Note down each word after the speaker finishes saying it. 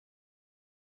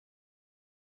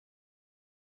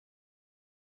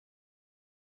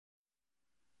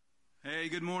Hey,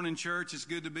 good morning, church. It's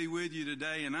good to be with you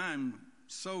today, and I'm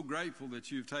so grateful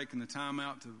that you've taken the time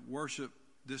out to worship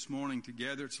this morning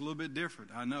together. It's a little bit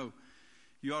different. I know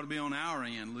you ought to be on our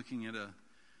end looking at an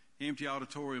empty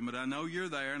auditorium, but I know you're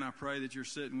there, and I pray that you're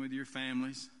sitting with your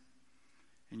families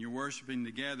and you're worshiping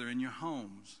together in your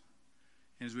homes.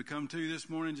 And as we come to you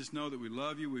this morning, just know that we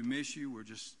love you, we miss you, we're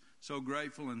just so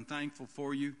grateful and thankful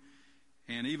for you.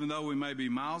 And even though we may be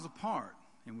miles apart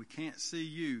and we can't see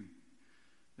you,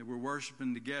 that we're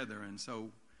worshiping together. And so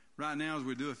right now, as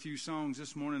we do a few songs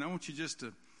this morning, I want you just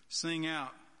to sing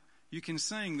out. You can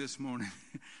sing this morning.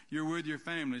 You're with your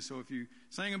family. So if you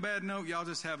sing a bad note, y'all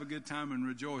just have a good time and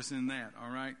rejoice in that.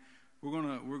 All right.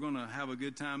 We're gonna have a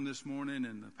good time this morning,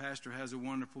 and the pastor has a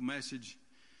wonderful message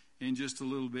in just a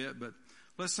little bit. But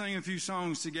let's sing a few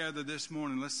songs together this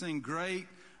morning. Let's sing "Great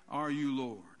Are You,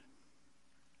 Lord."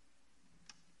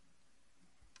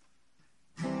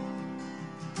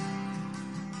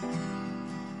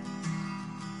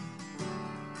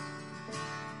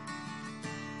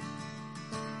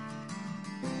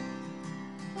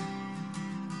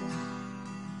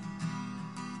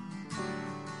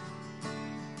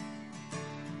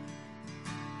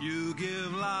 You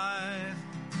give life,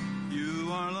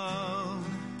 you are love,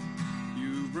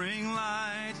 you bring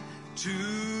light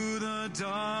to the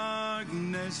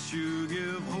darkness, you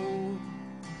give hope,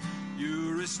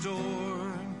 you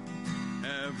restore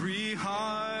every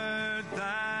heart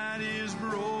that is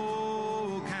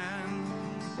broken.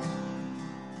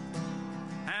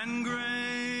 And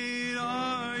great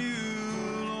are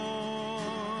you,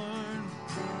 Lord.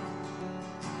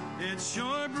 It's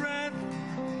your breath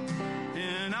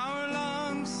in our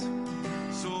lungs,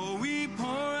 so we pour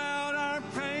out our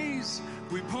praise.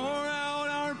 We pour out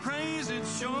our praise.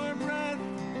 It's your breath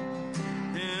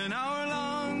in our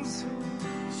lungs,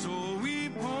 so we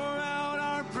pour out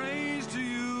our praise to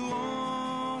you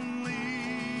only.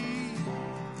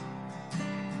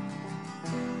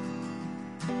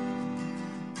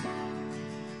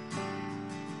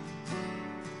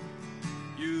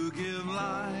 You give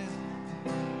life,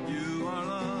 you are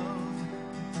love.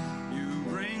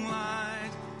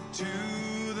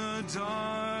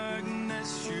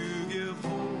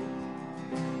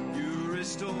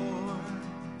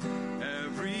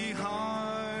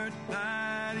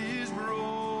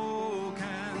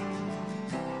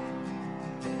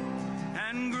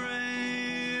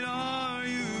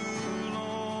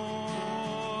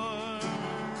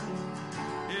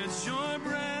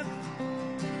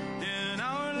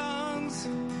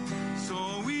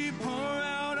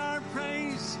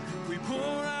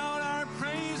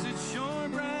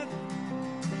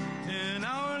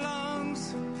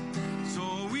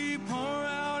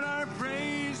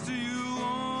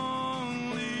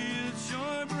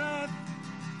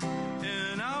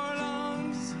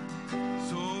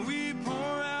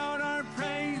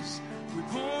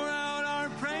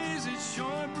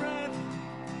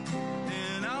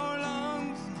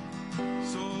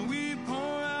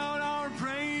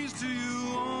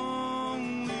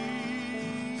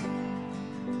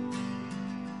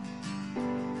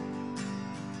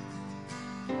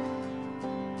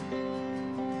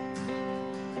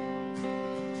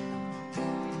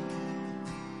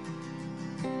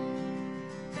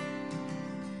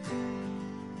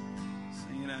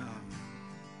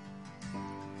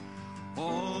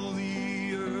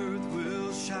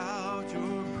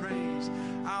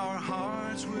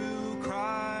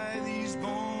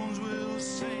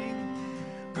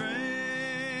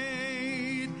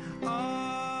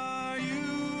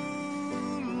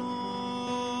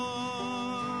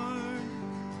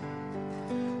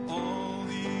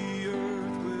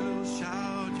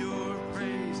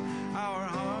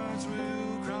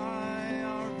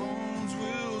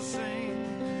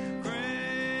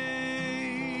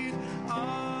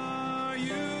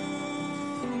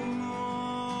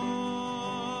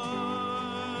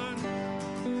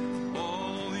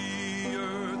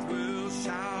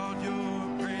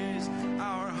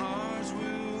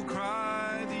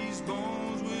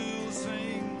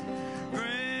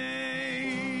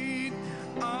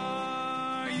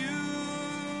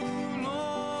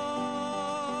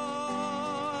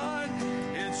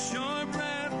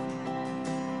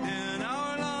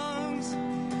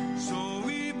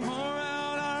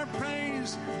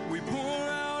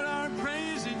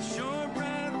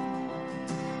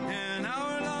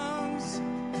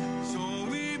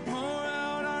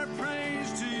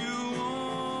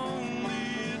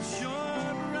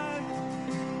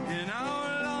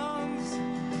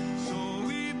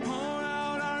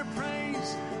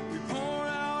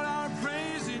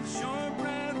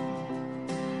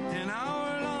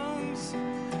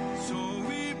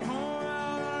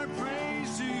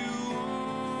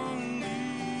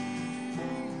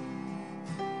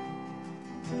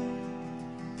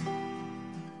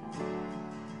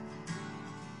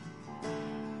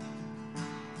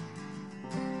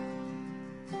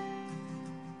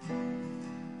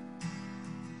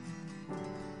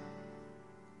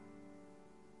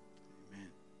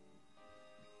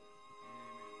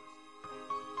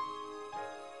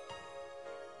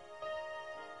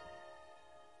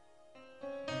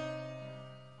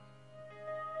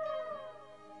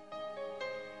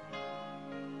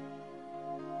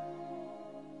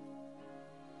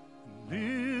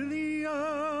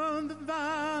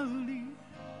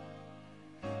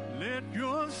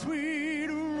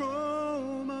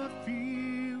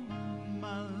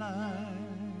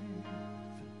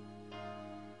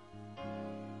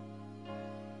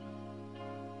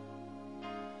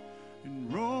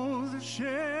 roses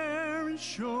share and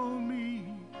show me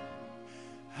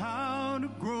how to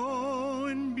grow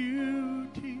in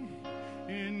beauty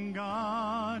in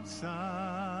God's sight.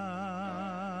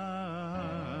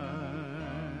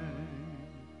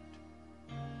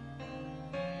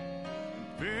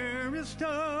 Fairest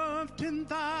of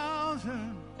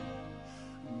 10,000,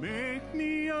 make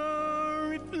me a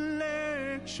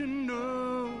reflection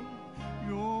of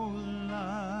your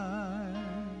light,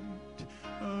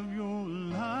 of your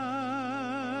light.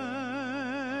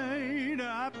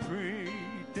 I pray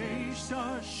day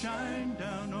stars shine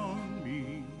down on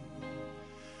me.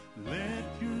 Let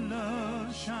your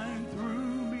love shine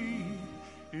through me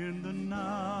in the night.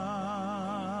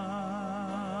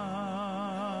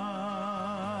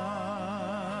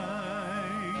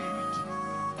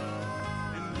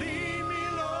 And lead me,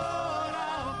 Lord,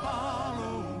 I'll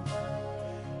follow.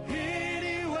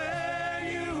 Anywhere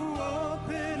you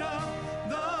open up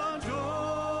the door.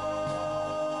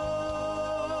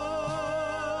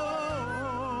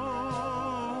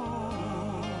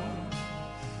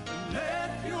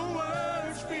 Let your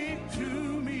word speak to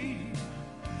me.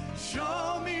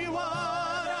 Show me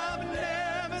what I've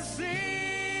never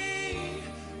seen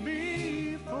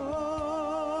before.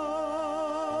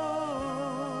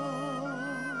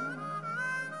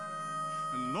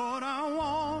 And Lord, I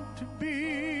want to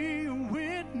be a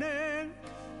witness.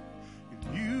 If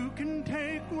you can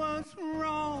take what's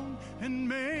wrong and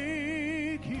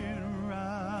make it right.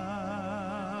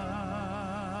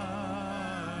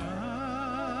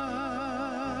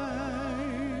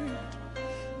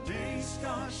 Day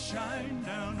stars shine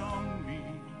down on me.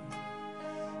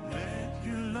 Let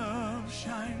your love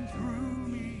shine through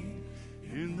me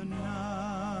in the night.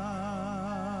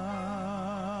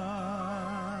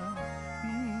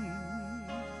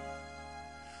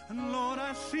 And Lord,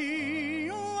 I see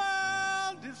your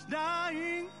world is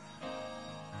dying,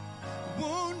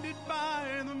 wounded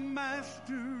by the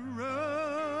master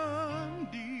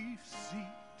of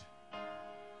deceit.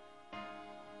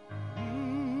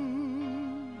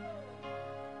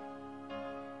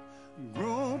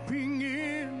 Groping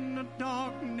in the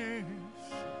darkness,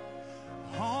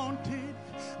 haunted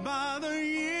by the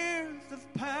years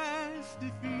of past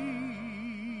defeat.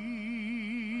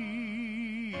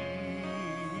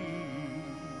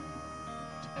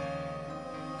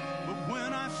 But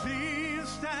when I see you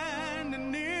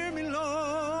standing near me,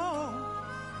 Lord,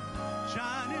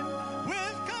 shining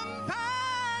with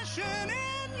compassion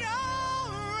in your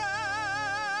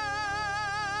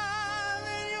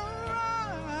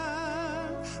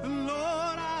eyes,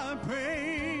 Lord, I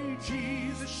pray,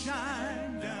 Jesus,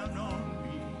 shine down on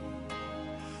me.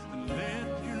 Let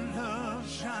your love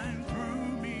shine through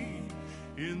me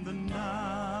in the night.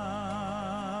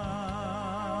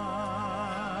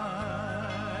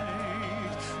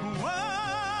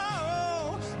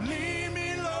 Whoa, lead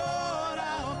me, Lord,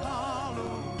 I'll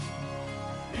follow.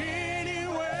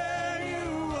 Anywhere you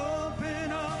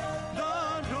open up the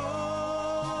door.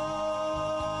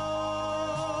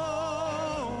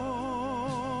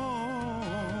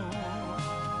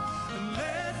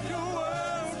 Let your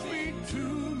word speak to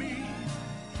me.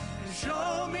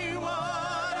 Show me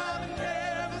what I've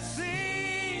never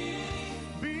seen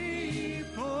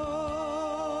before.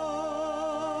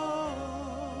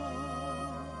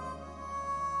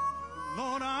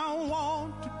 Lord, I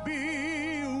want to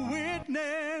be a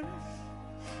witness.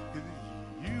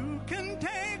 You can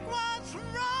take what's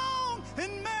wrong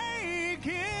and make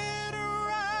it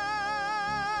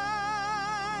right.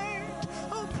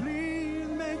 Oh, please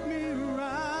make me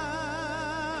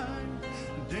right.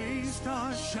 Day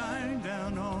stars shine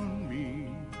down on me.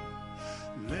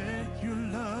 Let your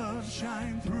love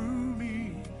shine through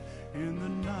me in the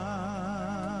night.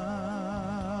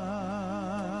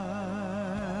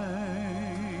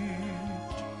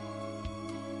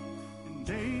 And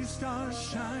day stars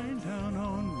shine down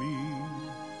on me.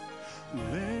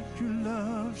 Let your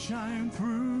love shine through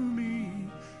me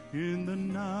in the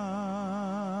night.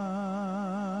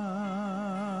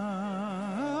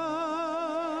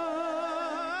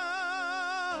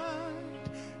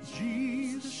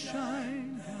 Jesus,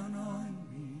 shine down on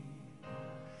me.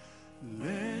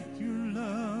 Let your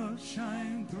love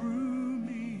shine through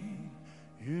me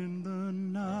in the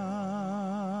night.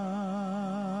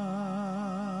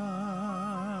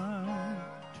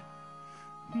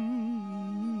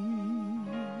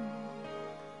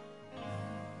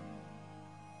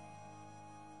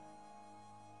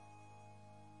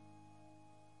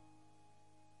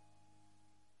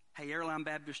 Hey, Airline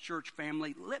Baptist Church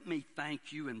family, let me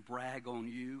thank you and brag on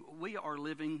you. We are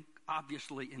living,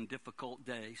 obviously, in difficult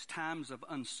days, times of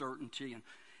uncertainty,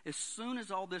 As soon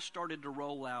as all this started to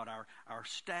roll out, our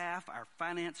staff, our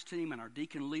finance team, and our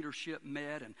deacon leadership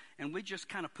met, and we just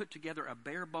kind of put together a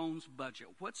bare bones budget.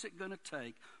 What's it going to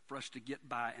take for us to get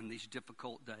by in these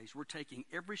difficult days? We're taking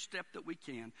every step that we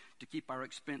can to keep our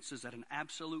expenses at an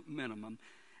absolute minimum.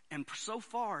 And so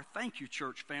far, thank you,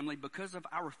 church family, because of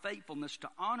our faithfulness to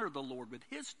honor the Lord with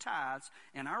His tithes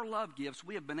and our love gifts,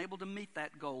 we have been able to meet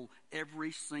that goal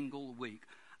every single week.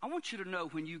 I want you to know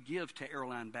when you give to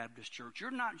Airline Baptist Church,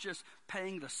 you're not just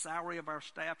paying the salary of our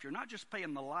staff, you're not just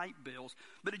paying the light bills,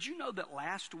 but did you know that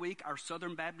last week our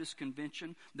Southern Baptist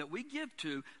Convention that we give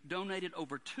to donated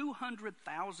over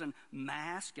 200,000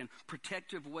 masks and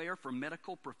protective wear for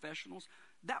medical professionals?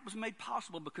 That was made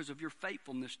possible because of your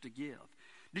faithfulness to give.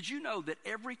 Did you know that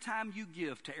every time you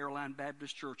give to Airline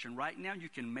Baptist Church, and right now you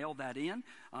can mail that in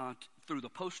through the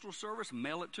Postal Service,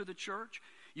 mail it to the church.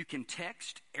 You can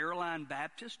text Airline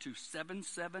Baptist to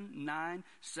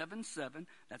 77977.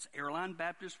 That's Airline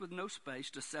Baptist with no space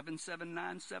to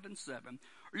 77977.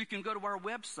 Or you can go to our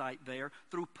website there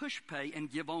through PushPay and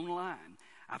give online.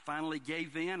 I finally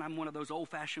gave in. I'm one of those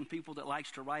old-fashioned people that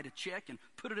likes to write a check and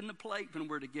put it in the plate when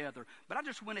we're together. But I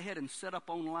just went ahead and set up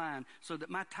online so that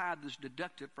my tithe is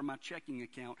deducted from my checking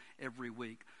account every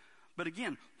week. But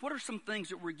again, what are some things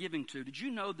that we're giving to? Did you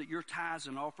know that your tithes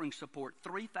and offerings support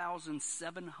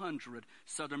 3,700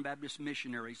 Southern Baptist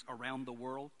missionaries around the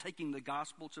world, taking the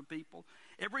gospel to people?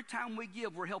 Every time we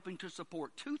give, we're helping to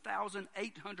support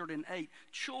 2,808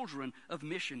 children of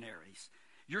missionaries.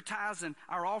 Your tithes and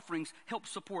our offerings help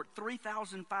support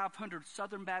 3,500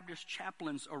 Southern Baptist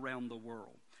chaplains around the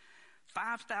world.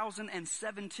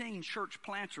 5,017 church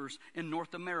planters in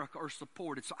North America are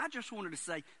supported. So I just wanted to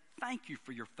say thank you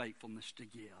for your faithfulness to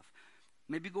give.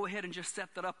 Maybe go ahead and just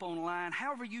set that up online.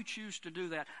 However you choose to do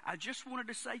that, I just wanted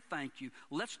to say thank you.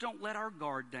 Let's don't let our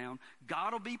guard down.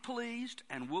 God will be pleased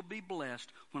and we'll be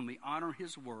blessed when we honor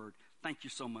His word. Thank you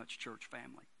so much, church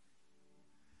family.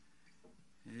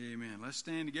 Amen. Let's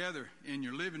stand together in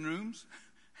your living rooms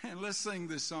and let's sing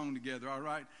this song together, all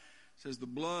right? It says, the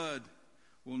blood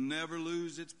will never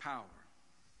lose its power.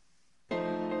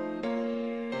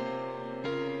 Amen.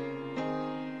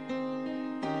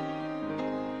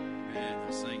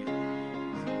 I'll sing it.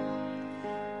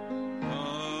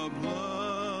 The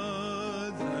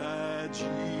blood that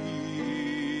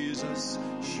Jesus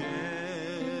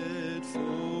shed for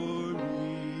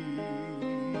me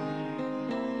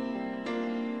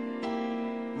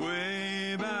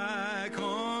way back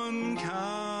on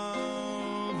Calvary,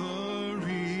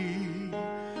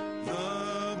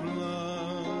 the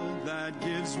blood that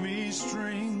gives me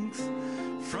strength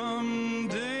from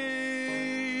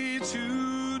day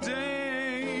to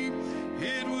day,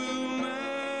 it will never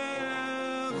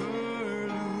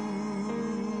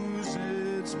lose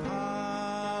its power.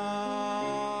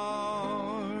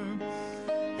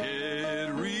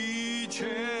 It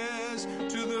reaches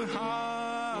to the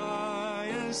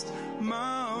highest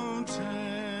mountain.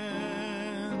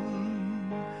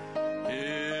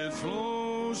 It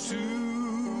flows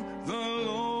to the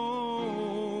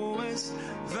lowest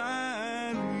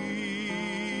valley.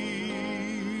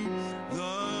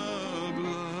 The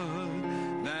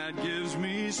blood that gives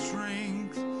me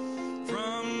strength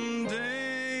from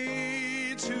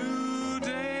day to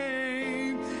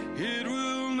day, it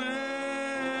will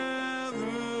never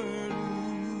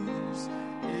lose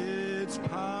its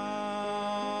power.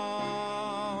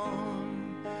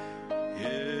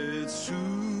 It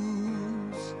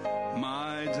soothes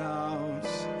my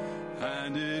doubts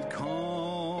and it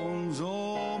calms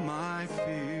all my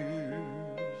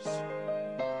fears,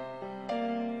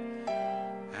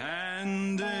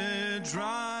 and it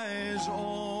dries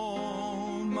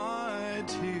all my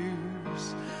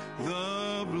tears.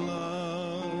 The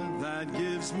blood that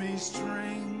gives me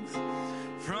strength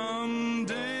from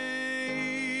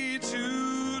day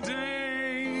to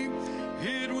day,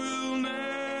 it will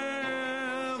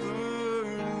never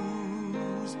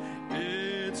lose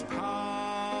its power.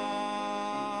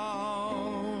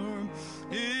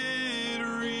 It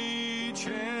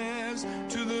reaches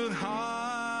to the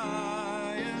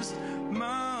highest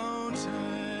mountain.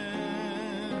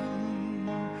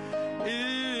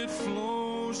 It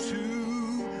flows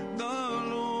to the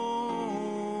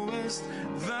lowest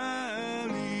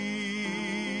valley.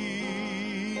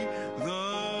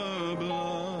 The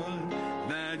blood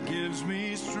that gives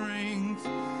me strength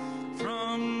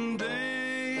from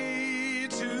day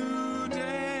to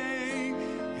day,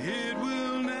 it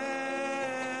will never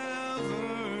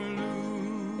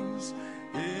lose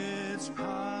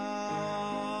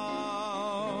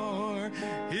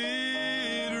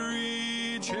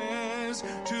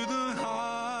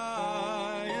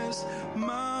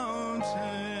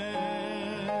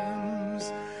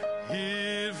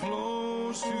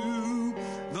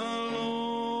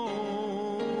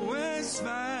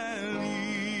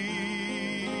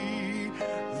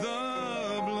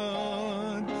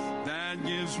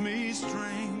gives me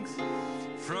strength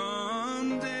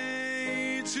from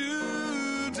day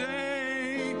to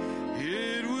day.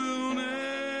 It will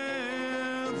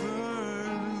never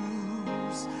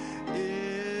lose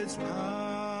its power.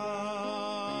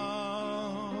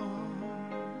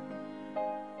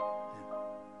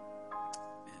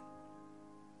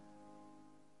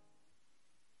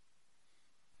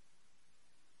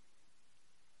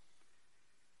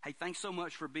 Hey, thanks so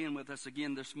much for being with us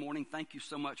again this morning. Thank you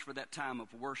so much for that time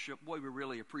of worship. Boy, we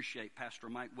really appreciate Pastor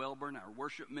Mike Welburn, our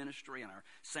worship ministry, and our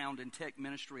sound and tech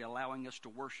ministry allowing us to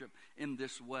worship in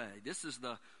this way. This is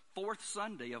the fourth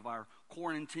Sunday of our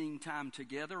quarantine time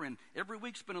together, and every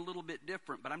week's been a little bit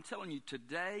different, but I'm telling you,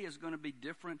 today is going to be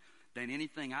different than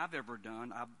anything I've ever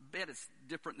done. I bet it's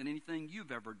different than anything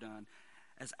you've ever done.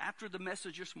 As after the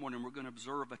message this morning, we're going to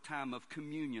observe a time of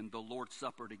communion, the Lord's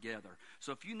Supper together.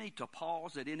 So if you need to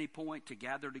pause at any point to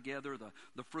gather together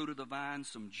the fruit of the vine,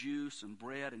 some juice and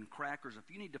bread and crackers,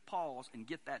 if you need to pause and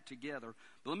get that together.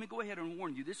 But let me go ahead and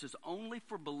warn you, this is only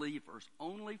for believers,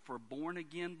 only for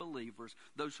born-again believers,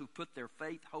 those who put their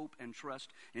faith, hope, and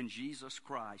trust in Jesus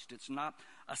Christ. It's not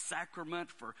a sacrament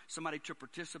for somebody to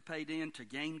participate in to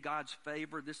gain God's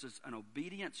favor. This is an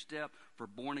obedient step for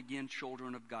born-again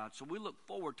children of God. So we look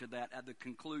forward to that at the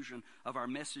conclusion of our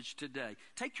message today.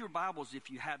 Take your Bibles, if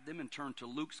you have them, and turn to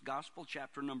Luke's Gospel,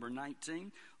 chapter number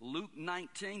 19. Luke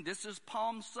 19, this is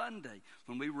Palm Sunday,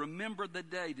 when we remember the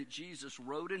day that Jesus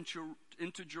rode into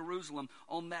Jerusalem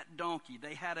on that donkey.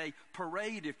 They had a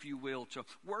parade, if you will, to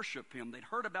worship him. They'd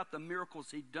heard about the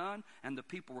miracles he'd done, and the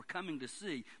people were coming to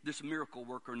see this miracle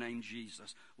worker named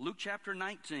Jesus. Luke chapter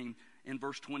 19 in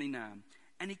verse 29.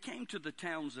 And he came to the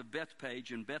towns of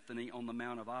Bethpage and Bethany on the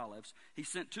Mount of Olives. He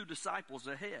sent 2 disciples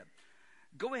ahead.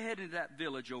 Go ahead into that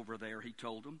village over there, he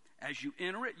told them. As you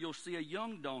enter it, you'll see a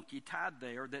young donkey tied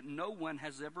there that no one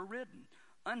has ever ridden.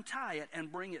 Untie it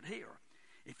and bring it here.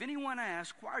 If anyone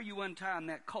asks, why are you untying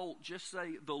that colt? Just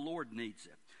say, the Lord needs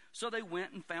it. So they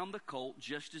went and found the colt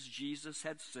just as Jesus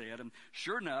had said. And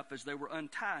sure enough, as they were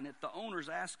untying it, the owners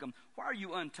asked them, why are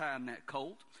you untying that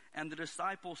colt? And the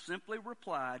disciples simply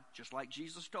replied, just like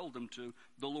Jesus told them to,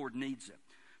 the Lord needs it.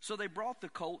 So they brought the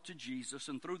colt to Jesus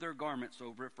and threw their garments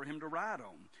over it for him to ride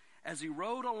on. As he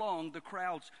rode along, the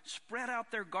crowds spread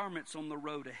out their garments on the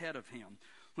road ahead of him.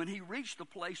 When he reached the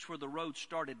place where the road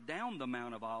started down the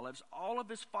Mount of Olives, all of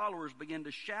his followers began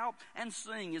to shout and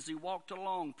sing as he walked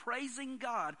along, praising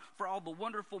God for all the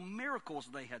wonderful miracles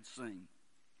they had seen.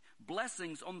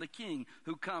 Blessings on the King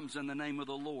who comes in the name of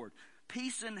the Lord.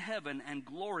 Peace in heaven and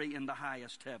glory in the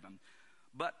highest heaven.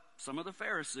 But some of the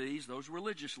Pharisees, those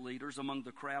religious leaders among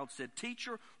the crowd, said,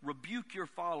 Teacher, rebuke your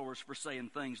followers for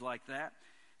saying things like that.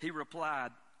 He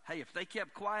replied, hey, if they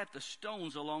kept quiet, the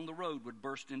stones along the road would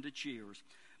burst into cheers.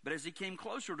 But as he came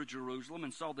closer to Jerusalem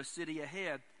and saw the city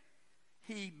ahead,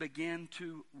 he began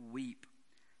to weep.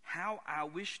 How I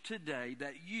wish today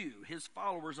that you, his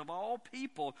followers of all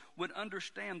people, would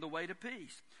understand the way to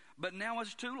peace. But now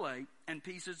it's too late, and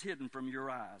peace is hidden from your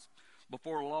eyes.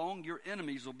 Before long, your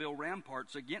enemies will build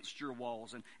ramparts against your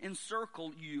walls and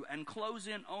encircle you and close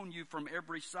in on you from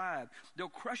every side. They'll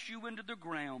crush you into the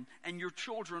ground and your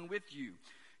children with you.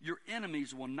 Your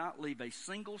enemies will not leave a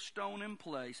single stone in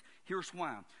place. Here's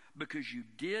why. Because you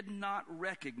did not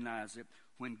recognize it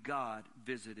when God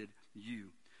visited you.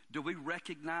 Do we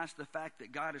recognize the fact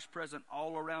that God is present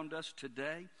all around us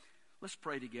today? Let's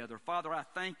pray together. Father, I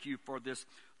thank you for this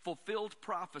fulfilled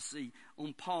prophecy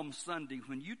on Palm Sunday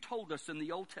when you told us in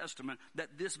the Old Testament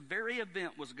that this very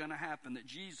event was going to happen, that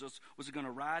Jesus was going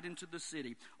to ride into the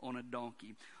city on a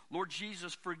donkey. Lord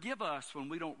Jesus, forgive us when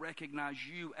we don't recognize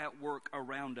you at work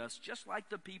around us, just like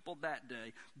the people that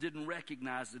day didn't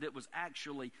recognize that it was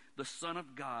actually the Son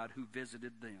of God who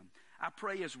visited them. I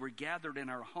pray as we're gathered in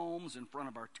our homes, in front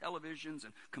of our televisions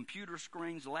and computer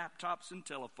screens, laptops and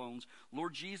telephones,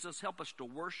 Lord Jesus, help us to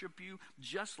worship you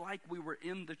just like we were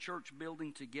in the church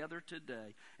building together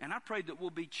today. And I pray that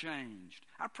we'll be changed.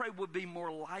 I pray we'll be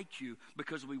more like you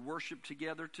because we worship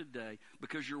together today,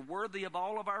 because you're worthy of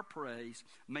all of our praise.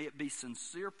 May it be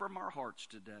sincere from our hearts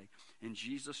today. In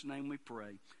Jesus' name we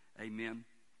pray. Amen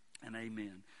and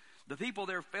amen. The people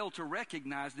there failed to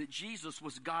recognize that Jesus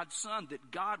was God's Son,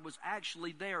 that God was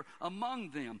actually there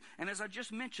among them. And as I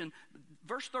just mentioned,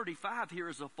 verse 35 here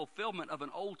is a fulfillment of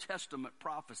an Old Testament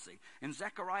prophecy. In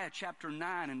Zechariah chapter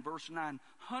 9 and verse 9,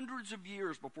 hundreds of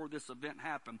years before this event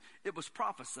happened, it was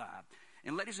prophesied.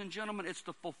 And ladies and gentlemen, it's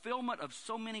the fulfillment of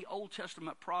so many Old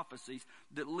Testament prophecies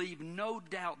that leave no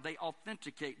doubt they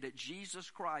authenticate that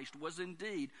Jesus Christ was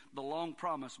indeed the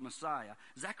long-promised Messiah.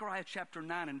 Zechariah chapter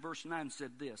 9 and verse 9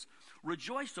 said this,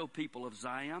 "Rejoice, O people of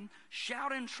Zion.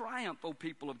 Shout in triumph, O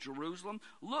people of Jerusalem.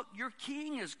 Look, your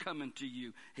king is coming to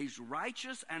you. He's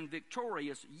righteous and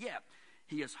victorious, yet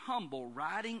he is humble,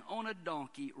 riding on a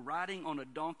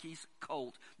donkey's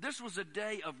colt." This was a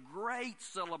day of great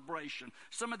celebration.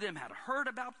 Some of them had heard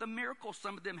about the miracle.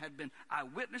 Some of them had been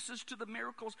eyewitnesses to the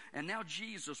miracles. And now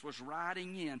Jesus was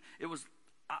riding in. It was,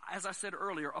 as I said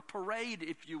earlier, a parade,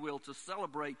 if you will, to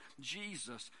celebrate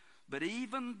Jesus. But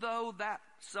even though that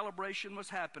celebration was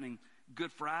happening,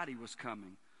 Good Friday was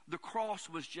coming. The cross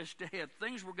was just ahead.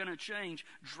 Things were going to change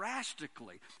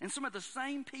drastically. And some of the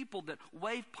same people that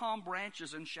waved palm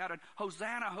branches and shouted,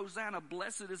 "Hosanna, Hosanna,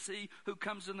 blessed is he who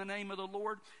comes in the name of the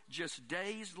Lord," just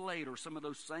days later, some of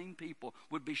those same people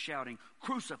would be shouting,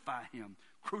 "Crucify him,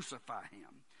 crucify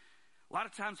him." A lot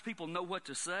of times people know what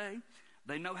to say.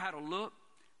 They know how to look.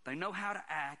 They know how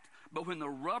to act. But when the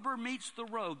rubber meets the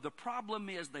road, the problem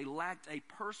is they lacked a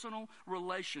personal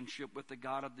relationship with the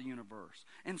God of the universe.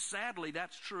 And sadly,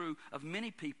 that's true of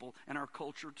many people in our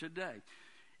culture today.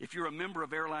 If you're a member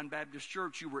of Airline Baptist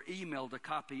Church, you were emailed a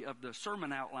copy of the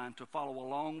sermon outline to follow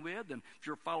along with. And if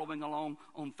you're following along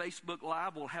on Facebook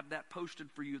Live, we'll have that posted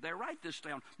for you there. Write this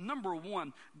down. Number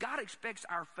one, God expects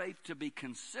our faith to be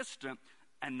consistent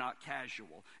and not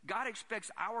casual. God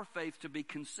expects our faith to be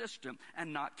consistent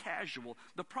and not casual.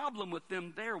 The problem with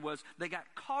them there was they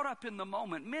got caught up in the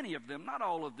moment. Many of them, not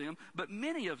all of them, but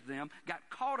many of them got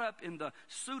caught up in the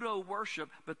pseudo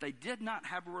worship, but they did not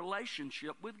have a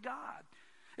relationship with God.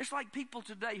 It's like people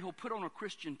today who'll put on a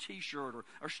Christian t-shirt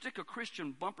or stick a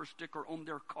Christian bumper sticker on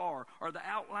their car or the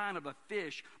outline of a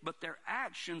fish, but their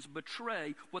actions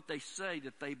betray what they say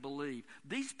that they believe.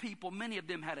 These people, many of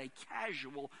them had a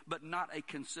casual but not a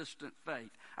consistent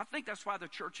faith. I think that's why the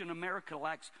church in America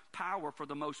lacks power for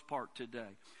the most part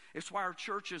today. It's why our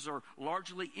churches are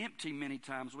largely empty many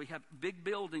times. We have big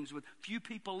buildings with few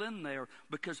people in there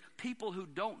because people who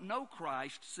don't know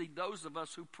Christ see those of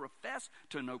us who profess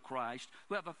to know Christ,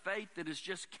 who have a faith that is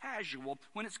just casual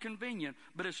when it's convenient,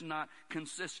 but it's not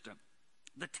consistent.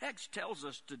 The text tells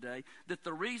us today that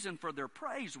the reason for their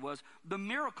praise was the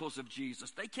miracles of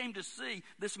Jesus. They came to see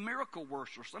this miracle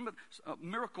worker. Some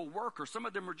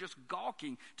of them were just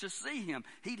gawking to see him.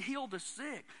 He'd healed the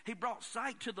sick. He brought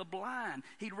sight to the blind.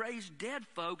 He'd raised dead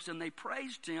folks, and they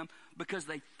praised him because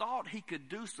they thought he could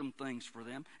do some things for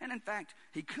them. And in fact,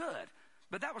 he could.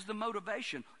 But that was the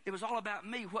motivation. It was all about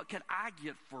me. What could I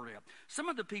get for it? Some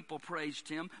of the people praised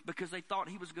him because they thought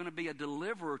he was going to be a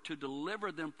deliverer to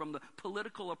deliver them from the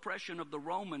political oppression of the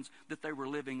Romans that they were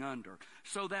living under.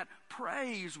 So that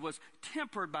praise was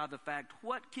tempered by the fact,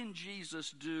 what can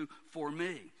Jesus do for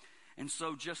me? And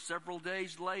so just several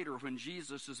days later, when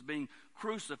Jesus is being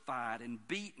crucified and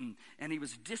beaten, and he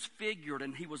was disfigured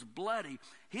and he was bloody,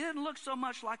 he didn't look so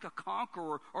much like a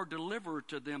conqueror or deliverer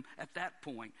to them at that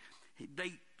point.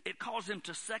 It caused them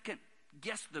to second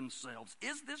guess themselves.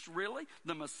 Is this really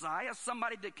the Messiah?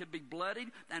 Somebody that could be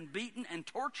bloodied and beaten and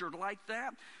tortured like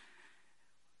that?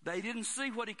 They didn't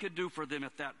see what he could do for them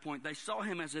at that point. They saw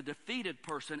him as a defeated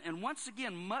person. And once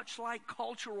again, much like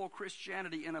cultural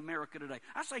Christianity in America today,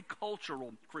 I say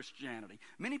cultural Christianity.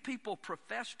 Many people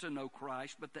profess to know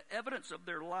Christ, but the evidence of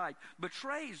their life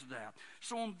betrays that.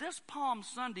 So on this Palm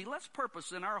Sunday, let's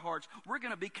purpose in our hearts, we're going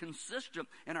to be consistent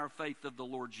in our faith of the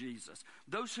Lord Jesus.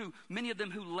 Many of them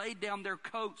who laid down their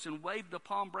coats and waved the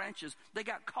palm branches, they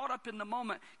got caught up in the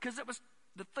moment because it was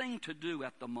the thing to do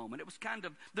at the moment. It was kind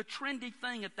of the trendy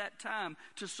thing at that time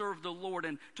to serve the Lord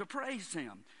and to praise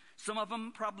him. Some of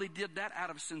them probably did that out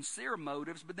of sincere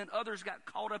motives, but then others got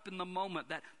caught up in the moment,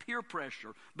 that peer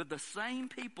pressure. But the same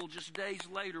people just days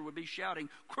later would be shouting,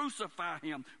 "Crucify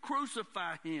him,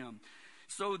 crucify him."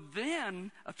 So then,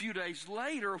 a few days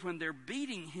later, when they're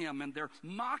beating him and they're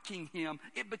mocking him,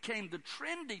 it became the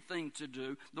trendy thing to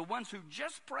do, the ones who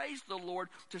just praised the Lord,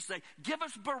 to say, "Give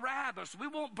us Barabbas, we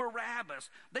want Barabbas."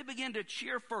 They began to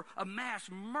cheer for a mass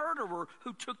murderer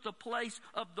who took the place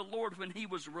of the Lord when he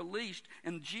was released,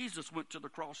 and Jesus went to the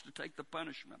cross to take the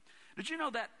punishment. Did you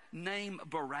know that name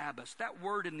Barabbas, that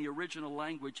word in the original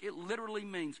language, it literally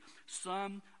means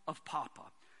son of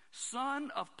Papa.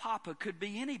 Son of Papa could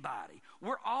be anybody.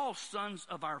 We're all sons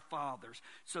of our fathers.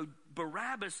 So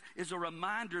Barabbas is a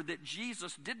reminder that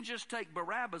Jesus didn't just take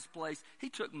Barabbas' place, he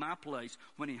took my place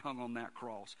when he hung on that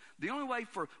cross. The only way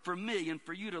for me and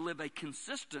for you to live a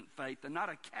consistent faith and not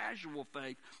a casual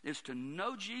faith is to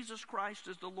know Jesus Christ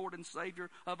as the Lord and Savior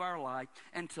of our life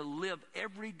and to live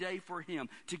every day for him,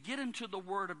 to get into the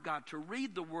Word of God, to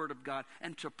read the Word of God,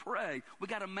 and to pray. We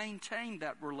got to maintain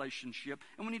that relationship,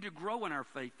 and we need to grow in our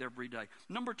faith every day.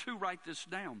 Number 2, write this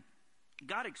down.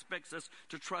 God expects us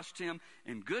to trust him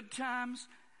in good times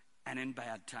and in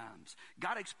bad times.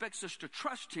 God expects us to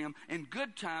trust him in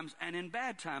good times and in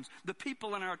bad times. The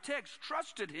people in our text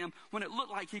trusted him when it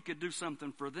looked like he could do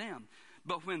something for them.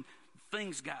 But when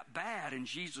things got bad and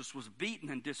Jesus was beaten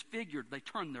and disfigured, they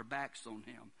turned their backs on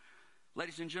him.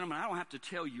 Ladies and gentlemen, I don't have to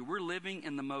tell you, we're living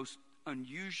in the most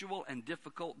unusual and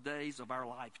difficult days of our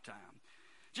lifetime.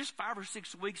 Just 5 or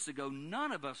 6 weeks ago,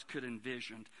 none of us could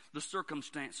envision the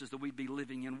circumstances that we'd be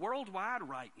living in worldwide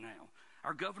right now.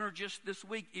 Our governor just this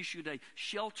week issued a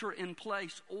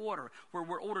shelter-in-place order where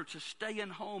we're ordered to stay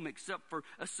in home except for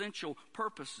essential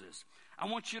purposes. I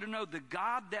want you to know the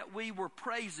God that we were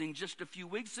praising just a few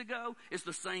weeks ago is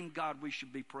the same God we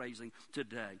should be praising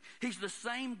today. He's the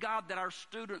same God that our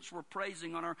students were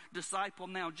praising on our Disciple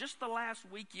Now just the last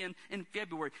weekend in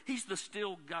February. He's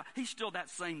still God. He's still that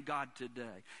same God today.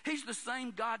 He's the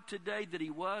same God today that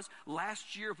he was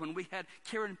last year when we had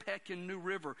Karen Peck in New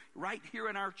River right here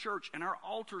in our church, and our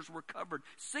altars were covered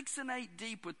 6 and 8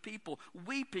 deep with people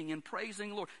weeping and praising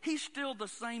the Lord. He's still the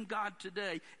same God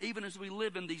today, even as we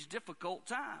live in these difficult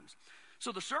times.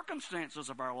 So the circumstances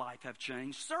of our life have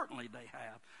changed. Certainly they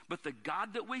have. But the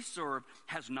God that we serve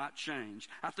has not changed.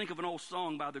 I think of an old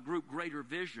song by the group Greater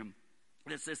Vision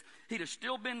that says, he'd have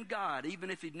still been God even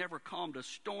if he'd never calmed a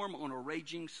storm on a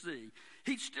raging sea.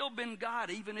 He'd still been God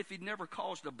even if he'd never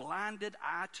caused a blinded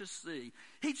eye to see.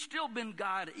 He'd still been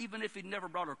God even if he'd never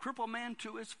brought a crippled man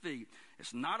to his feet.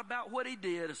 It's not about what he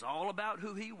did. It's all about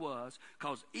who he was.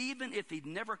 Because even if he'd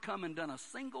never come and done a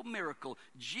single miracle,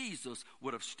 Jesus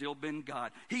would have still been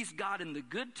God. He's God in the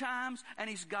good times, and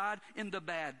he's God in the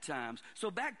bad times. So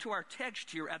back to our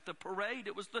text here. At the parade,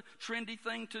 it was the trendy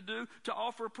thing to do, to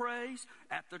offer praise.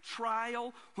 At the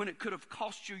trial, when it could have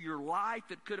cost you your life,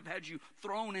 it could have had you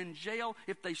thrown in jail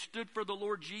if they stood for the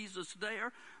Lord Jesus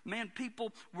there. Man,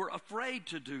 people were afraid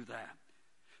to do that.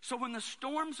 So when the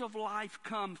storms of life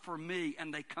come for me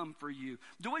and they come for you,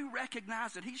 do we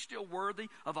recognize that he's still worthy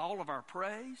of all of our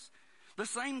praise? The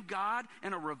same God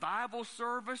in a revival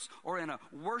service or in a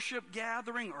worship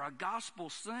gathering or a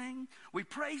gospel sing, we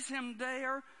praise him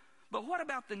there. But what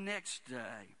about the next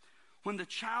day when the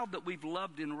child that we've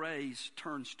loved and raised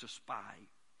turns to spite?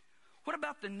 What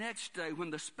about the next day when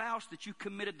the spouse that you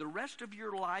committed the rest of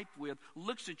your life with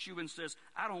looks at you and says,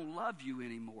 I don't love you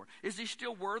anymore? Is he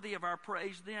still worthy of our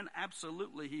praise then?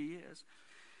 Absolutely he is.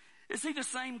 Is he the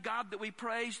same God that we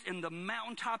praised in the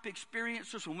mountaintop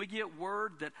experiences when we get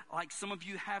word that, like some of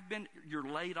you have been, you're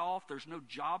laid off, there's no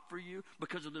job for you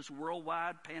because of this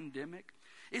worldwide pandemic?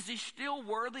 Is he still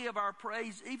worthy of our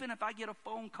praise even if I get a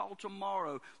phone call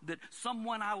tomorrow that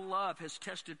someone I love has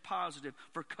tested positive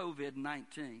for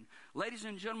COVID-19? Ladies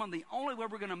and gentlemen, the only way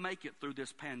we're going to make it through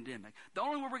this pandemic, the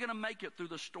only way we're going to make it through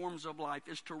the storms of life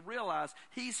is to realize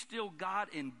he's still God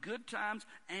in good times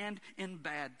and in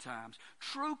bad times.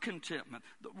 True contentment,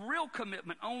 the real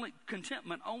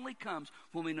contentment only comes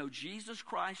when we know Jesus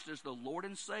Christ is the Lord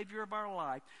and Savior of our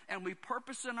life, and we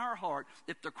purpose in our heart,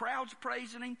 if the crowd's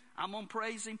praising him, I'm going to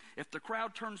praise him. If the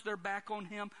crowd turns their back on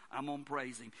him, I'm going to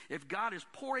praise him. If God is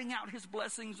pouring out his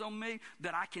blessings on me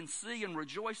that I can see and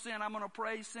rejoice in, I'm going to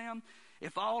praise him.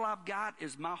 If all I've got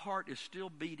is my heart is still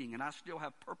beating and I still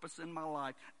have purpose in my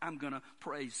life, I'm going to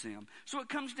praise him. So it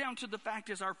comes down to the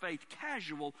fact, is our faith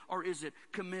casual or is it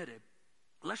committed?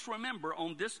 Let's remember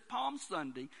on this Palm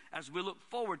Sunday, as we look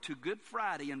forward to Good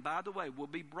Friday, and by the way, we'll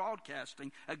be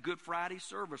broadcasting a Good Friday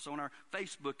service on our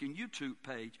Facebook and YouTube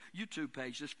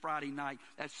page this Friday night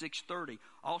at 6:30.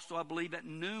 Also, I believe at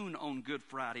noon on Good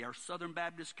Friday, our Southern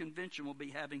Baptist Convention will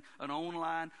be having an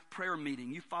online prayer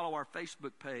meeting. You follow our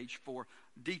Facebook page for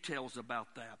details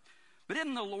about that. But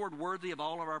isn't the Lord worthy of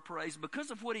all of our praise?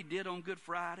 Because of what he did on Good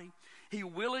Friday, he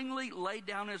willingly laid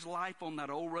down his life on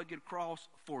that old rugged cross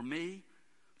for me,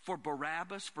 for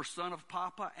Barabbas, for Son of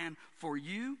Papa, and for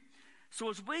you. So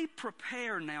as we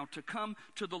prepare now to come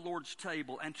to the Lord's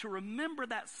table and to remember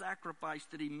that sacrifice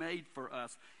that he made for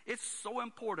us, it's so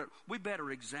important. We better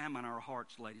examine our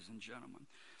hearts, ladies and gentlemen.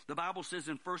 The Bible says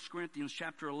in 1 Corinthians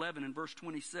chapter 11 and verse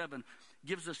 27,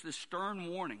 gives us this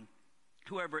stern warning.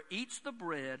 Whoever eats the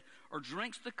bread or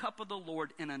drinks the cup of the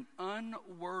Lord in an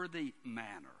unworthy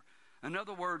manner. In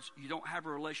other words, you don't have a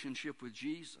relationship with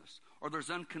Jesus, or there's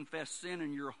unconfessed sin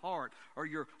in your heart, or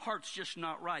your heart's just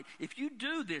not right. If you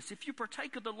do this, if you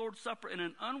partake of the Lord's Supper in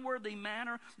an unworthy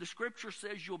manner, the Scripture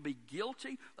says you'll be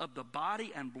guilty of the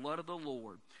body and blood of the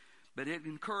Lord. But it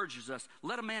encourages us,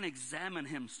 let a man examine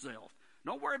himself.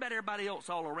 Don't worry about everybody else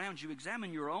all around you.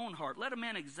 Examine your own heart. Let a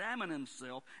man examine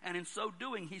himself, and in so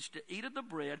doing, he's to eat of the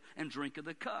bread and drink of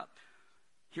the cup.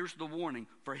 Here's the warning.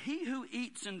 For he who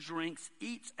eats and drinks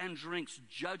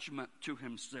judgment to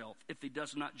himself if he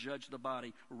does not judge the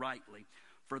body rightly.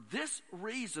 For this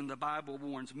reason, the Bible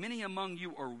warns, many among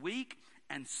you are weak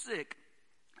and sick,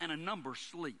 and a number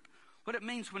sleep. What it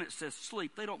means when it says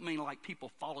sleep, they don't mean like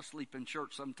people fall asleep in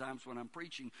church sometimes when I'm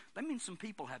preaching. They mean some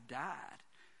people have died.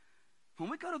 When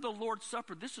we go to the Lord's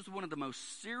Supper, this is one of the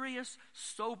most serious,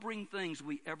 sobering things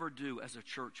we ever do as a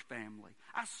church family.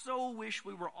 I so wish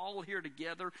we were all here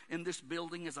together in this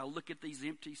building as I look at these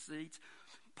empty seats.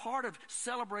 Part of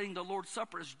celebrating the Lord's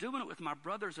Supper is doing it with my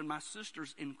brothers and my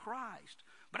sisters in Christ.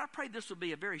 But I pray this will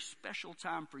be a very special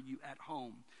time for you at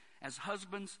home. As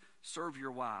husbands, serve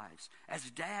your wives. As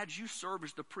dads, you serve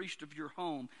as the priest of your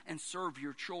home and serve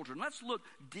your children. Let's look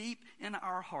deep in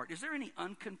our heart. Is there any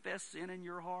unconfessed sin in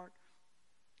your heart?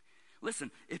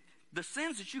 Listen, if the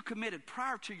sins that you committed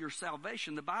prior to your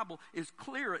salvation, the Bible is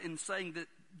clear in saying that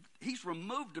he's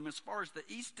removed them as far as the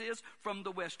east is from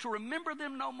the west, to remember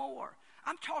them no more.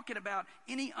 I'm talking about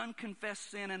any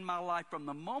unconfessed sin in my life from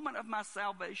the moment of my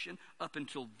salvation up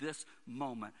until this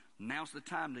moment. Now's the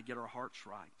time to get our hearts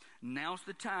right. Now's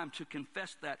the time to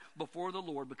confess that before the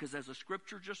Lord, because as the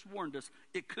Scripture just warned us,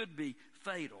 it could be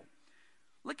fatal.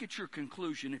 Look at your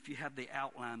conclusion if you have the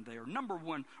outline there. Number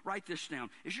one, write this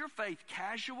down. Is your faith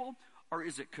casual or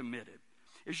is it committed?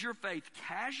 Is your faith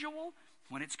casual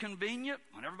when it's convenient,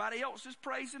 when everybody else is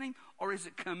praising him, or is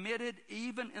it committed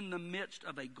even in the midst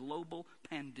of a global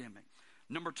pandemic?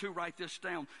 Number two, write this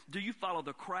down. Do you follow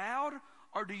the crowd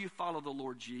or do you follow the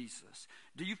Lord Jesus?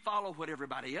 Do you follow what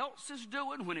everybody else is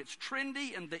doing when it's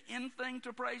trendy and the in thing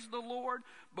to praise the Lord?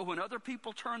 But when other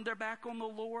people turn their back on the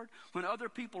Lord, when other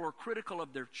people are critical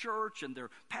of their church and their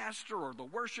pastor or the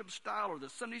worship style or the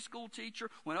Sunday school teacher,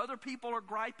 when other people are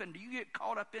griping, do you get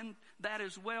caught up in that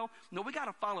as well? No, we got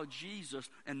to follow Jesus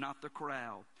and not the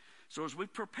crowd. So as we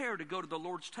prepare to go to the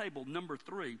Lord's table, number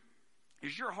three,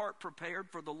 is your heart prepared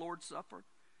for the Lord's Supper?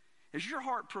 Is your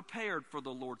heart prepared for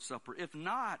the Lord's Supper? If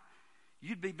not,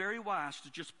 you'd be very wise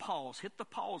to just pause. Hit the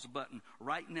pause button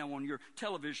right now on your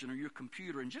television or your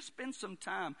computer and just spend some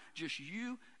time, just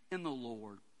you and the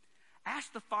Lord.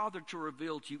 Ask the Father to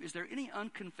reveal to you, is there any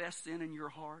unconfessed sin in your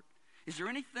heart? Is there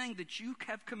anything that you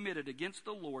have committed against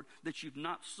the Lord that you've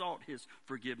not sought his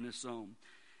forgiveness on?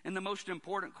 And the most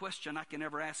important question I can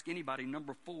ever ask anybody,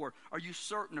 number four, are you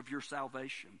certain of your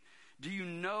salvation? Do you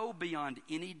know beyond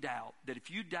any doubt that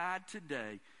if you died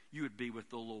today, you would be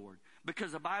with the Lord?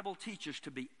 Because the Bible teaches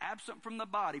to be absent from the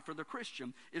body for the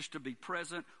Christian is to be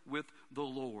present with the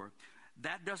Lord.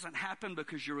 That doesn't happen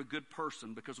because you're a good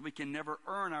person, because we can never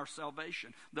earn our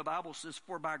salvation. The Bible says,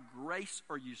 for by grace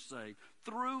are you saved,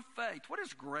 through faith. What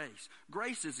is grace?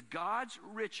 Grace is God's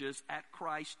riches at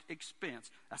Christ's expense.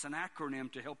 That's an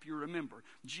acronym to help you remember.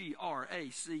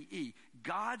 G-R-A-C-E.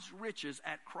 God's riches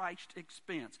at Christ's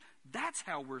expense. That's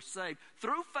how we're saved.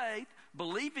 Through faith,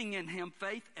 believing in him,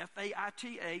 faith,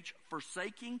 F-A-I-T-H,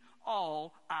 forsaking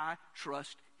all, I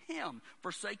trust him.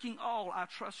 Forsaking all, I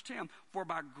trust him. For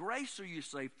by grace are you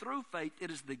saved through faith. It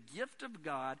is the gift of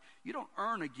God. You don't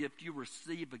earn a gift, you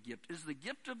receive a gift. It is the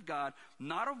gift of God,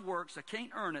 not of works. I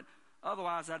can't earn it.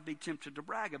 Otherwise, I'd be tempted to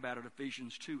brag about it,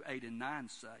 Ephesians 2:8-9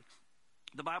 say.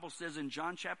 The Bible says in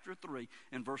John chapter 3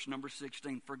 and verse number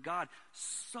 16, for God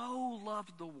so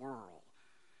loved the world.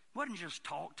 It wasn't just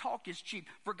talk. Talk is cheap.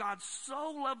 For God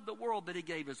so loved the world that he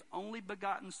gave his only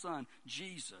begotten Son,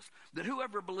 Jesus, that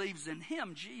whoever believes in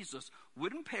him, Jesus,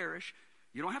 wouldn't perish.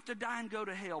 You don't have to die and go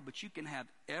to hell, but you can have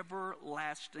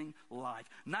everlasting life.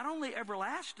 Not only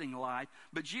everlasting life,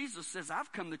 but Jesus says,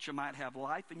 I've come that you might have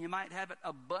life and you might have it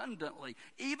abundantly,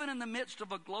 even in the midst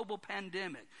of a global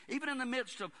pandemic, even in the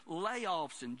midst of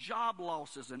layoffs and job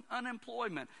losses and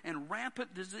unemployment and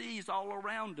rampant disease all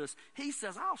around us. He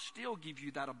says, I'll still give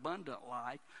you that abundant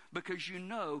life because you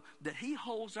know that he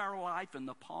holds our life in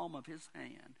the palm of his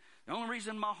hand. The only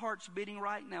reason my heart's beating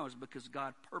right now is because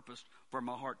God purposed for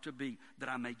my heart to beat, that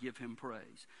I may give him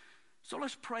praise. So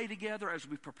let's pray together as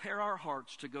we prepare our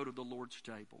hearts to go to the Lord's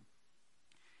table.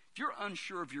 If you're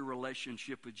unsure of your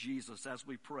relationship with Jesus as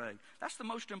we pray, that's the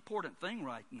most important thing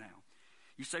right now.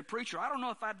 You say, preacher, I don't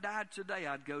know if I died today,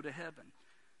 I'd go to heaven.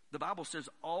 The Bible says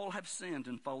all have sinned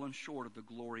and fallen short of the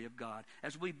glory of God.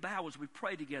 As we bow, as we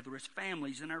pray together, as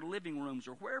families, in our living rooms,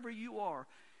 or wherever you are,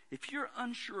 if you're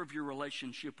unsure of your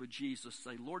relationship with Jesus,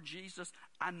 say, Lord Jesus,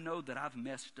 I know that I've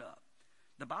messed up.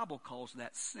 The Bible calls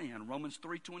that sin. Romans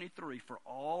 3:23, for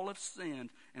all have sinned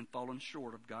and fallen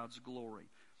short of God's glory.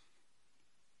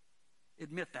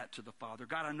 Admit that to the Father.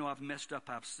 God, I know I've messed up,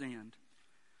 I've sinned.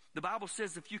 The Bible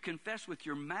says if you confess with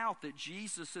your mouth that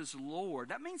Jesus is Lord,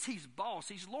 that means He's boss.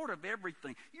 He's Lord of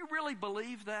everything. You really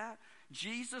believe that?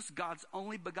 Jesus, God's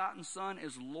only begotten Son,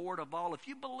 is Lord of all. If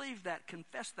you believe that,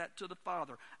 confess that to the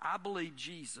Father. I believe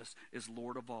Jesus is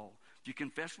Lord of all. If you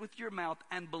confess with your mouth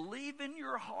and believe in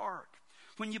your heart,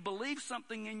 when you believe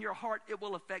something in your heart, it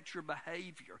will affect your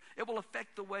behavior. It will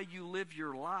affect the way you live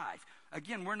your life.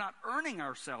 Again, we're not earning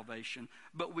our salvation,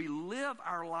 but we live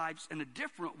our lives in a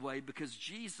different way because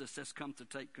Jesus has come to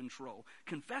take control.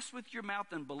 Confess with your mouth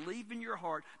and believe in your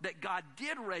heart that God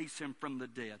did raise Him from the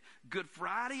dead. Good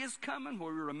Friday is coming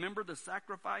where we remember the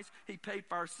sacrifice He paid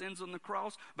for our sins on the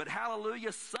cross. But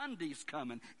hallelujah, Sunday's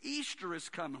coming. Easter is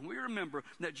coming. We remember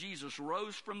that Jesus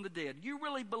rose from the dead. You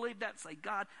really believe that? Say,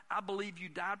 God, I believe You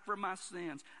died for my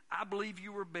sins. I believe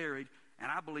You were buried. And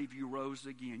I believe You rose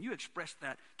again. You express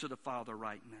that to the Father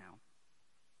right now.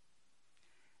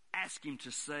 Ask Him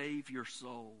to save your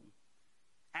soul.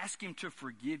 Ask Him to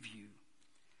forgive you.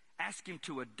 Ask Him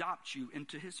to adopt you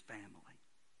into His family.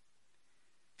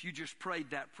 If you just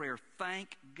prayed that prayer,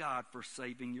 thank God for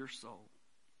saving your soul.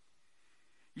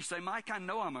 You say, Mike, I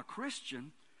know I'm a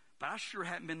Christian, but I sure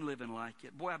haven't been living like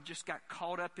it. Boy, I've just got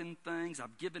caught up in things.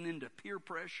 I've given in to peer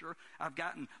pressure. I've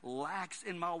gotten lax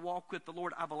in my walk with the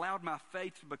Lord. I've allowed my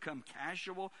faith to become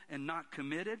casual and not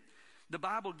committed. The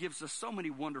Bible gives us so many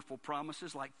wonderful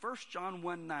promises, like 1 John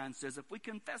 1:9 says, if we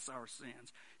confess our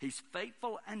sins, He's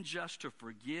faithful and just to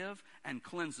forgive and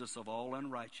cleanse us of all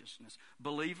unrighteousness.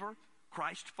 Believer,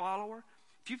 Christ follower,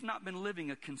 if you've not been living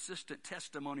a consistent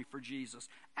testimony for Jesus,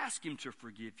 ask Him to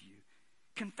forgive you.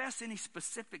 Confess any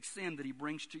specific sin that He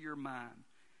brings to your mind.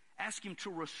 Ask Him to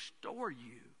restore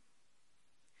you.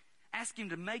 Ask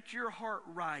Him to make your heart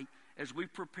right as we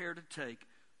prepare to take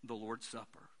the Lord's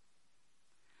Supper.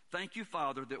 Thank You,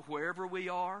 Father, that wherever we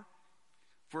are,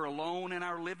 if we're alone in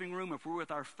our living room, if we're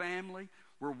with our family,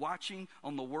 we're watching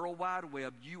on the World Wide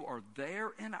Web, You are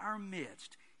there in our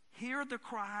midst. Hear the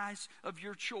cries of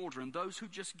Your children, those who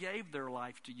just gave their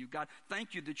life to You. God,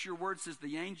 thank You that Your word says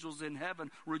the angels in heaven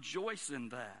rejoice in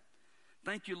that.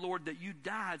 Thank You, Lord, that You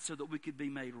died so that we could be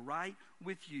made right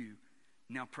with You.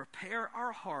 Now prepare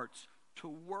our hearts to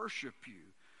worship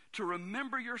You, to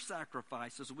remember Your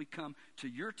sacrifice as we come to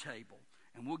Your table.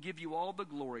 And we'll give You all the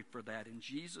glory for that. In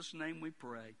Jesus' name we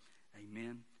pray.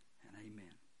 Amen and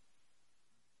amen.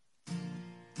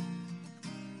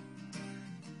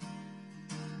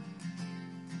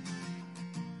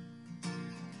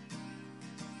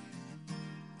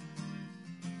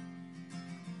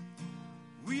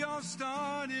 We all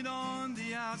started on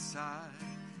the outside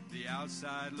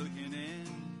looking in.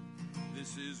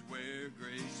 This is where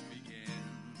grace begins.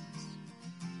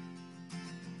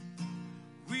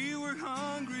 We were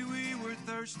hungry, we were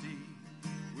thirsty,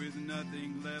 with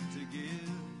nothing left to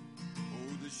give.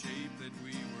 Oh, the shape that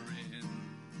we were in.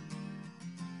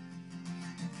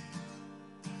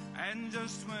 And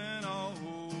just when all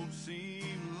hope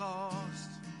seemed lost,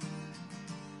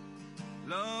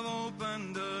 love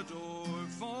opened the door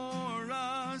for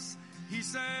us. He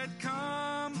said,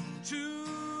 come to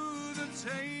the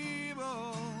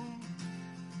table.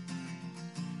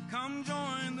 Come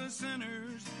join the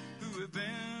sinners who have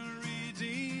been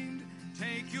redeemed.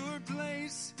 Take your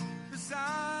place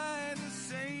beside the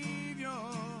Savior.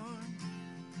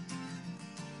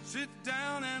 Sit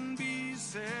down and be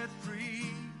set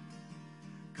free.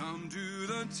 Come to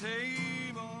the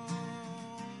table.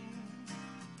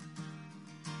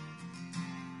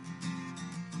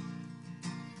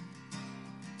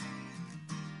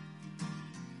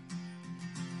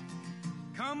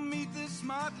 Come meet this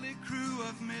motley crew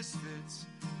of misfits,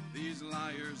 these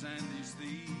liars and these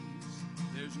thieves.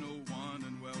 There's no one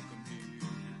unwelcome here.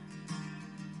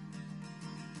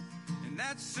 And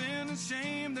that sin and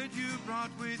shame that you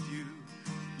brought with you,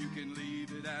 you can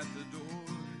leave it at the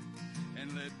door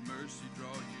and let mercy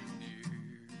draw you near.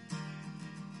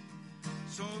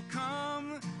 So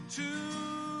come to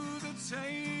the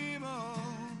table.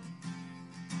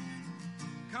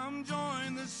 Come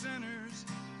join the sinners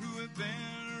who have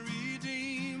been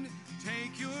redeemed.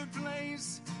 Take your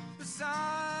place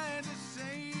beside the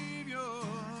Savior.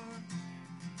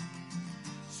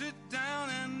 Sit down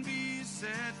and be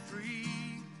set free.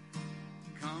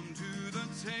 Come to the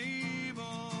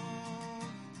table.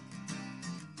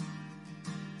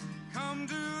 come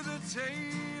to the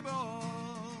table.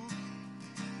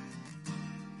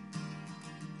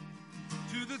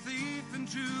 To the thief and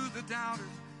to the doubter,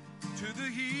 to the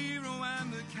hero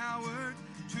and the coward,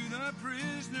 to the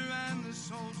prisoner and the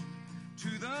soldier, to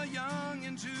the young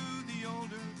and to the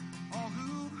older, all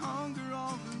who hunger,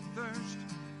 all who thirst,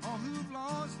 all who've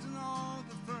lost and all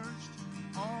the first,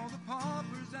 all the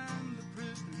paupers and the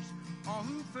prisoners, all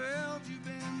who failed, you've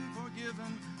been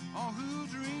forgiven, all who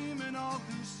dream and all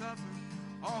who suffer,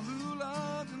 all who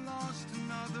loved and lost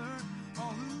another,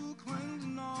 all who cleanse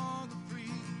and all the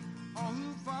free, all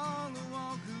who follow,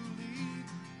 all who lead,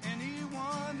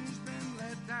 anyone who's been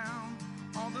let down,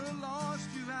 all the lost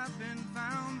you have been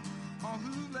found, all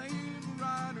who labor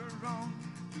right or wrong,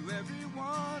 to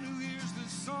everyone who hears the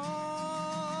song,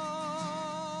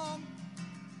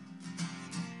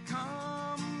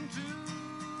 come to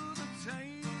the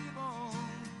table,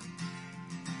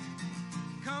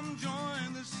 come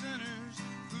join the sinners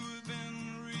who have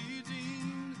been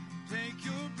redeemed, take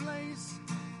your place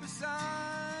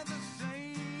beside the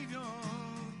Savior,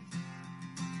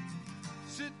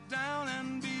 sit down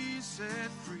and be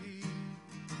set free.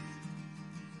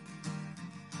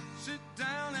 Sit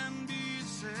down and be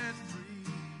set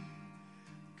free.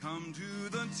 Come to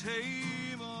the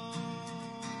table.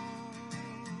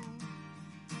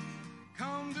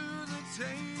 Come to the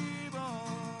table.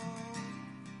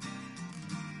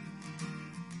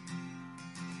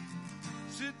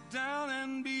 Sit down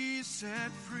and be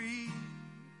set free.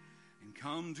 And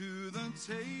come to the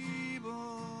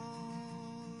table.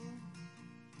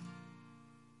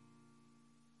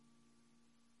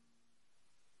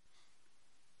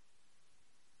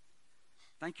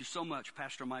 Thank you so much,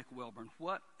 Pastor Mike Welborn.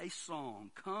 What a song.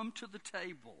 Come to the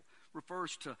table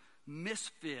refers to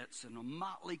misfits and a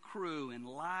motley crew and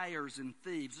liars and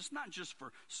thieves. It's not just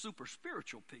for super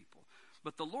spiritual people,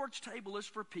 but the Lord's table is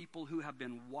for people who have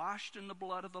been washed in the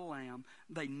blood of the Lamb.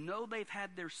 They know they've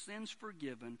had their sins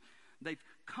forgiven. They've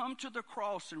come to the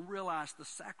cross and realized the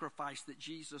sacrifice that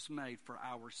Jesus made for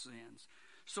our sins.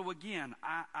 So again,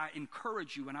 I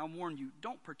encourage you and I warn you,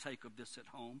 don't partake of this at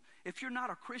home. If you're not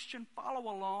a Christian,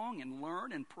 follow along and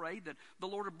learn and pray that the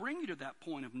Lord will bring you to that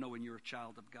point of knowing you're a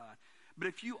child of God. But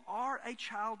if you are a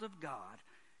child of God,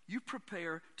 you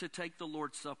prepare to take the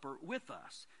Lord's Supper with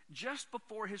us. Just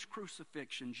before his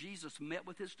crucifixion, Jesus met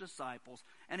with his disciples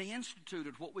and he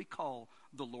instituted what we call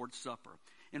the Lord's Supper.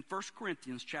 In 1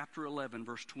 Corinthians chapter 11,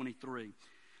 verse 23,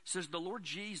 says, the Lord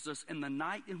Jesus, in the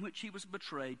night in which he was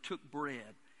betrayed, took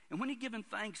bread. And when he given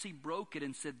thanks, he broke it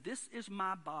and said, this is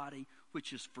my body,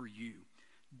 which is for you.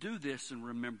 Do this in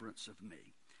remembrance of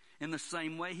me. In the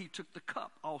same way, he took the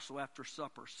cup also after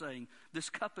supper, saying,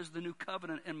 this cup is the new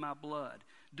covenant in my blood.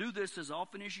 Do this as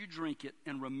often as you drink it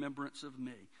in remembrance of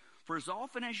me. For as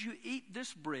often as you eat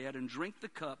this bread and drink the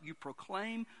cup, you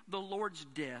proclaim the Lord's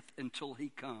death until he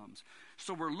comes.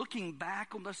 So we're looking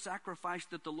back on the sacrifice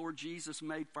that the Lord Jesus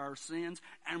made for our sins,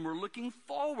 and we're looking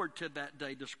forward to that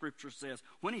day, the scripture says,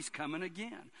 when he's coming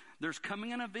again. There's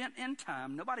coming an event in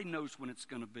time, nobody knows when it's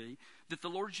going to be, that the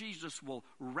Lord Jesus will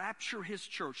rapture his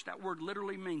church. That word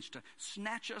literally means to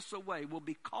snatch us away. We'll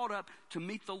be caught up to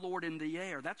meet the Lord in the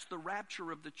air. That's the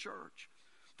rapture of the church.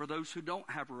 For those who don't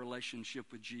have a relationship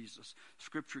with Jesus,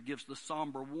 Scripture gives the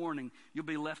somber warning, you'll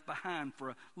be left behind for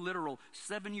a literal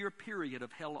 7-year period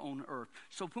of hell on earth.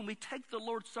 So when we take the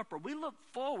Lord's Supper, we look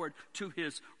forward to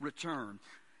his return.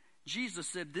 Jesus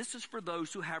said this is for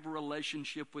those who have a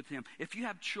relationship with him. If you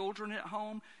have children at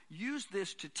home, use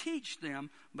this to teach them,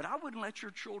 but I wouldn't let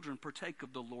your children partake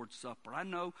of the Lord's Supper. I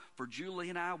know for Julie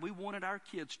and I, we wanted our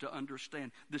kids to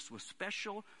understand this was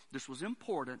special, this was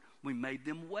important. We made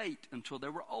them wait until they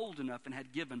were old enough and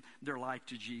had given their life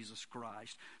to Jesus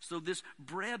Christ. So this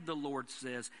bread, the Lord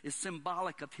says, is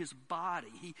symbolic of his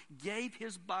body. He gave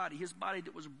his body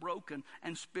that was broken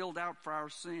and spilled out for our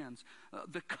sins.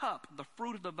 The cup, the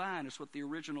fruit of the vine, is what the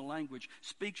original language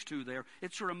speaks to there.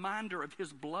 It's a reminder of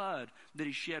his blood that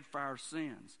he shed for our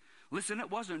sins. Listen, it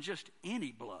wasn't just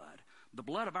any blood. The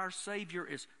blood of our Savior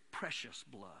is precious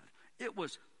blood. It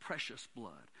was precious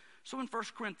blood. So in 1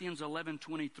 Corinthians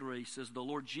 11:23 says, the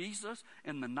Lord Jesus,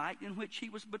 in the night in which he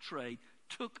was betrayed,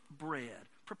 took bread.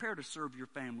 Prepare to serve your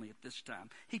family at this time.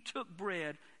 He took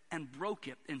bread and broke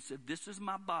it and said, this is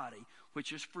my body,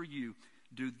 which is for you.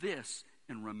 Do this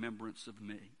in remembrance of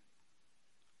me.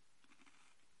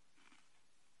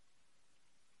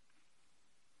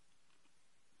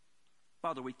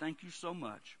 Father, we thank you so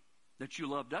much that you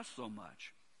loved us so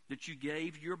much that you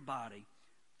gave your body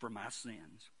for my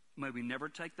sins. May we never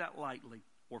take that lightly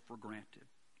or for granted.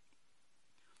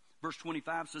 Verse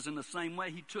 25 says, in the same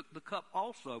way he took the cup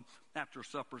also after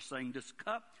supper, saying, this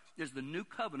cup is the new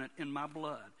covenant in my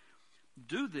blood.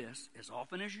 Do this as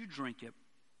often as you drink it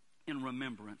in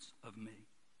remembrance of me.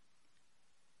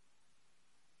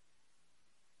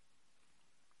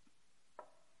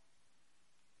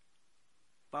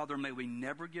 Father, may we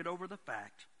never get over the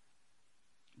fact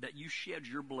that you shed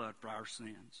your blood for our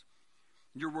sins.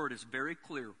 Your word is very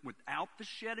clear. Without the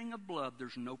shedding of blood,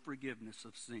 there's no forgiveness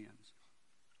of sins.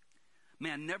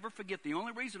 May I never forget, the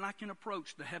only reason I can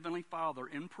approach the Heavenly Father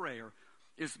in prayer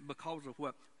is because of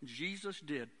what Jesus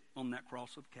did on that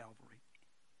cross of Calvary.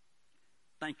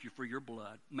 Thank you for your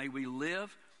blood. May we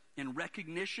live in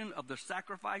recognition of the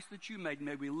sacrifice that you made.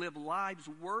 May we live lives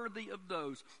worthy of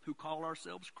those who call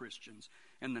ourselves Christians.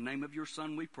 In the name of your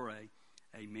Son we pray.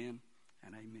 Amen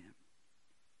and amen.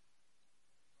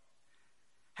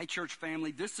 Hey, church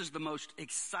family, this is the most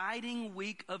exciting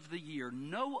week of the year.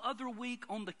 No other week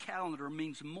on the calendar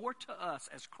means more to us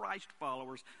as Christ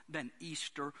followers than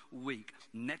Easter week.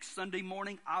 Next Sunday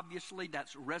morning, obviously,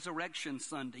 that's Resurrection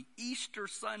Sunday. Easter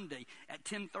Sunday at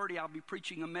 10:30, I'll be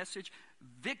preaching a message,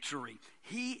 Victory.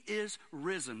 He is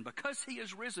risen. Because he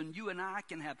is risen, you and I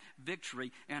can have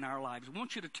victory in our lives. I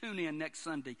want you to tune in next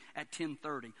Sunday at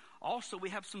 10:30. Also, we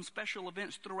have some special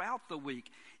events throughout the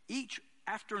week. Each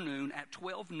afternoon at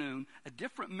 12 noon, a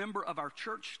different member of our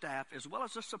church staff, as well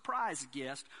as a surprise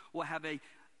guest, will have a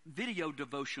video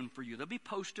devotion for you. They'll be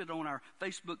posted on our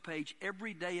Facebook page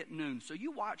every day at noon. So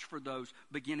you watch for those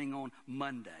beginning on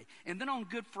Monday. And then on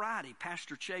Good Friday,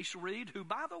 Pastor Chase Reed, who,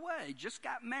 by the way, just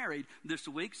got married this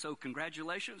week. So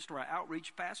congratulations to our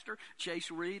outreach pastor,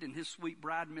 Chase Reed, and his sweet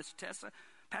bride, Miss Tessa.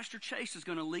 Pastor Chase is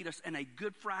going to lead us in a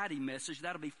Good Friday message.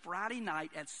 That'll be Friday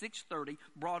night at 6:30,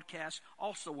 broadcast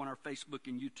also on our Facebook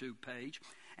and YouTube page.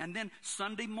 And then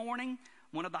Sunday morning,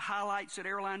 one of the highlights at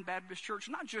Airline Baptist Church,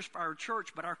 not just for our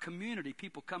church, but our community,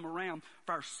 people come around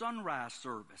for our sunrise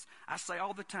service. I say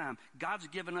all the time, God's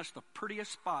given us the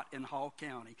prettiest spot in Hall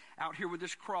County. Out here with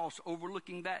this cross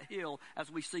overlooking that hill as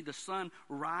we see the sun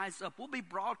rise up. We'll be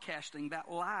broadcasting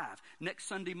that live next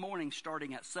Sunday morning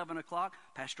starting at 7 o'clock.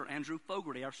 Pastor Andrew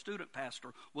Fogarty, our student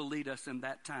pastor, will lead us in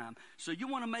that time. So you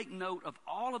want to make note of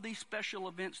all of these special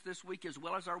events this week, as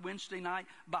well as our Wednesday night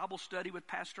Bible study with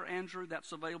Pastor Andrew.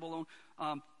 That's available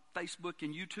on Facebook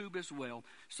and YouTube as well.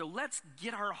 So let's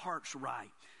get our hearts right.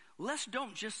 Let's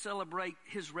don't just celebrate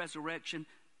his resurrection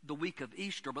the week of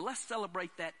Easter, but let's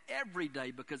celebrate that every day,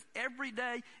 because every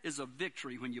day is a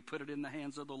victory when you put it in the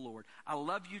hands of the Lord. I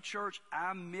love you, church.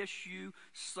 I miss you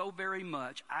so very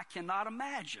much. I cannot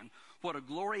imagine what a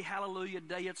glory, hallelujah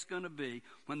day it's going to be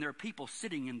when there are people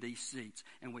sitting in these seats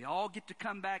and we all get to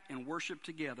come back and worship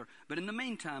together. But in the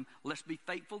meantime, let's be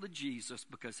faithful to Jesus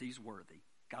because he's worthy.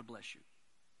 God bless you.